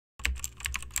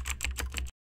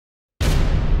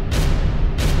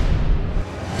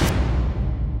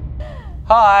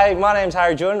Hi, my name's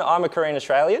Harry Jun. I'm a Korean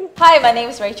Australian. Hi, my name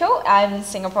is Rachel. I'm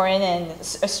Singaporean and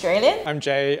Australian. I'm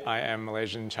Jay. I am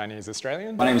Malaysian, Chinese,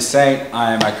 Australian. My name is Saint.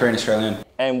 I am a Korean Australian.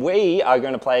 And we are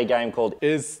going to play a game called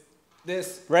Is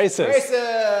This Racist?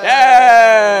 Racist!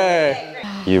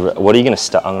 Yay! What are you going to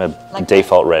start? I'm going to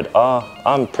default red. Oh,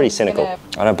 I'm pretty cynical.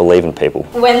 I don't believe in people.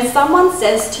 When someone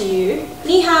says to you,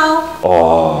 ni hao.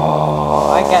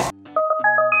 Oh. Okay.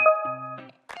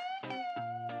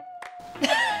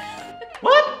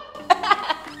 What?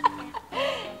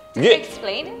 Yeah.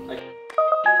 Explain.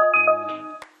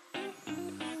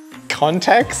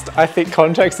 Context? I think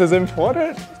context is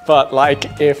important. But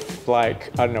like, if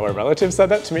like, I don't know, a relative said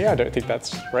that to me, I don't think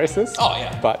that's racist. Oh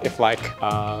yeah. But if like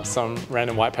some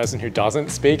random white person who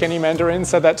doesn't speak any Mandarin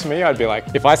said that to me, I'd be like,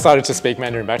 if I started to speak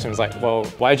Mandarin back to him, it's like, well,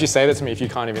 why did you say that to me if you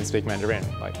can't even speak Mandarin?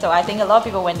 Like. So I think a lot of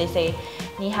people when they say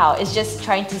ni hao, it's just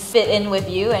trying to fit in with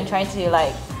you and trying to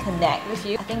like connect with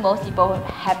you. I think most people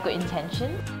have good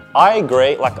intention. I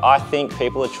agree. Like, I think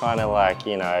people are trying to like,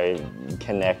 you know,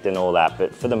 connect and all that.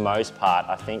 But for the most part,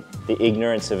 I think the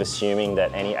ignorance of assuming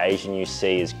that any Asian you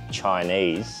see is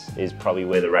Chinese is probably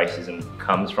where the racism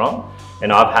comes from.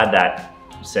 And I've had that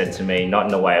said to me, not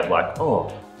in a way of like,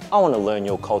 oh, I want to learn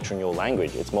your culture and your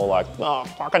language. It's more like, oh,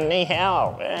 fucking ni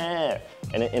hao,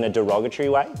 and in a derogatory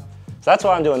way. So that's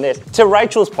why I'm doing this. To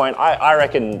Rachel's point, I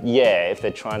reckon, yeah, if they're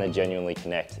trying to genuinely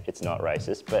connect, it's not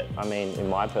racist. But I mean, in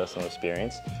my personal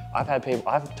experience,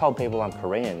 I've told people I'm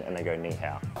Korean and they go ni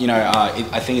hao. You know,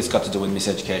 I think it's got to do with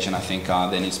miseducation. I think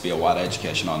there needs to be a wider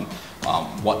education on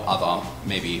what other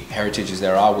maybe heritages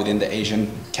there are within the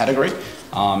Asian category.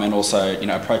 And also, you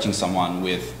know, approaching someone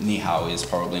with ni hao is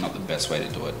probably not the best way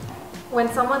to do it. When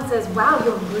someone says, wow,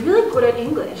 you're really good at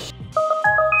English.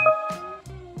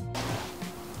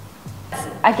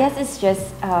 I guess it's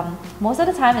just, most of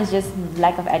the time it's just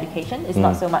lack of education. It's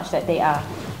not so much that they are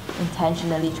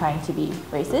intentionally trying to be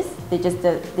racist. They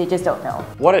just don't know.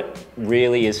 What it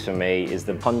really is for me is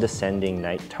the condescending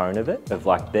tone of it, of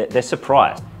like, they're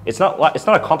surprised. It's not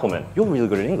a compliment. You're really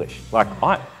good at English. Like,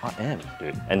 I am,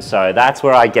 dude. And so that's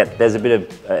where I get, there's a bit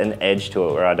of an edge to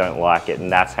it where I don't like it,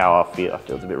 and that's how I feel it's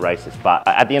a bit racist. But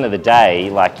at the end of the day,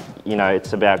 like, you know,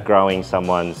 it's about growing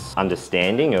someone's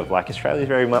understanding of like, Australia's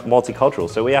very multicultural.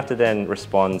 So we have to then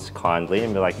respond kindly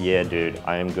and be like, yeah, dude,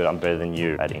 I am good. I'm better than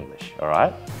you at English, all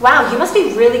right? Wow, you must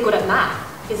be really good at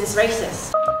math. Is this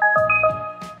racist?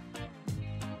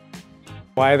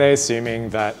 Why are they assuming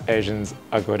that Asians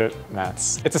are good at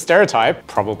maths? It's a stereotype.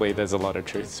 Probably there's a lot of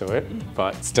truth to it,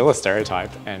 but still a stereotype,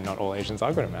 and not all Asians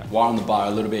are good at maths. Why on the bar a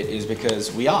little bit is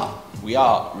because we are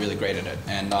really great at it,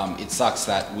 and it sucks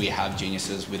that we have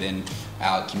geniuses within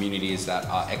our communities that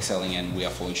are excelling and we are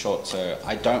falling short. So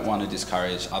I don't want to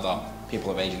discourage other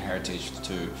people of Asian heritage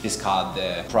to discard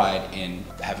their pride in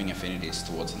having affinities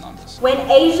towards the numbers. When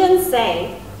Asians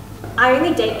say, I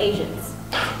only date Asians.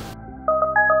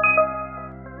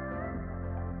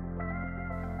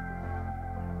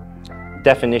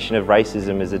 Definition of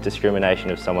racism is a discrimination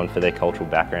of someone for their cultural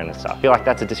background and stuff. I feel like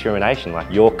that's a discrimination. Like,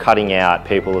 you're cutting out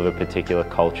people of a particular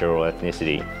culture or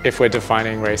ethnicity. If we're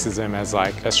defining racism as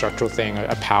like a structural thing,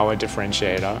 a power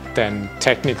differentiator, then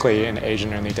technically an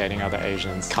Asian only dating other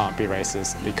Asians can't be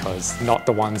racist because not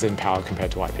the ones in power compared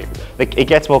to white people. It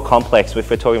gets more complex if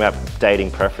we're talking about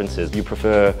dating preferences. You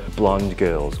prefer blonde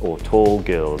girls or tall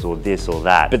girls or this or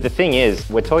that. But the thing is,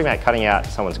 we're talking about cutting out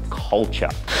someone's culture.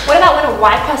 What about when a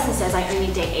white person says, I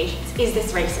only date Asians? Is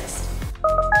this racist?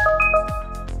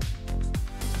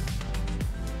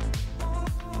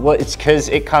 Well, it's because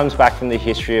it comes back from the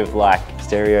history of like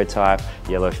stereotype,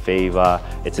 yellow fever.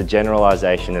 It's a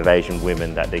generalization of Asian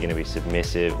women that they're going to be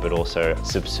submissive, but also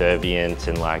subservient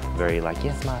and like very like,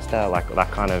 yes, master, like that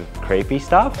kind of creepy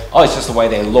stuff. Oh, it's just the way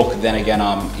they look. Then again,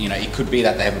 you know, it could be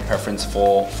that they have a preference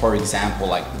for example,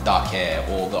 like dark hair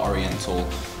or the Oriental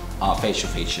facial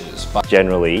features. But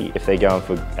generally, if they're going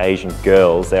for Asian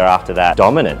girls, they're after that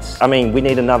dominance. I mean, we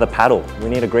need another paddle. We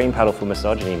need a green paddle for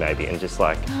misogyny maybe, and just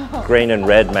like green and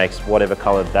red makes whatever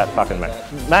color that fucking makes.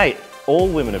 Mate, all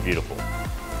women are beautiful.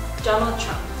 Donald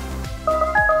Trump.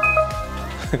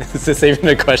 Is this even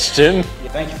a question?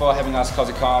 Thank you for having us,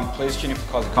 KOZZIECOM. Please tune in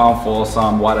for KOZZIECOM for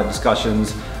some wider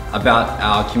discussions about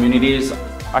our communities.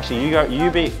 Actually, you go,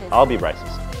 I'll be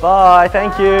racist. Bye,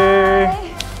 thank you.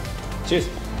 Bye. Cheers.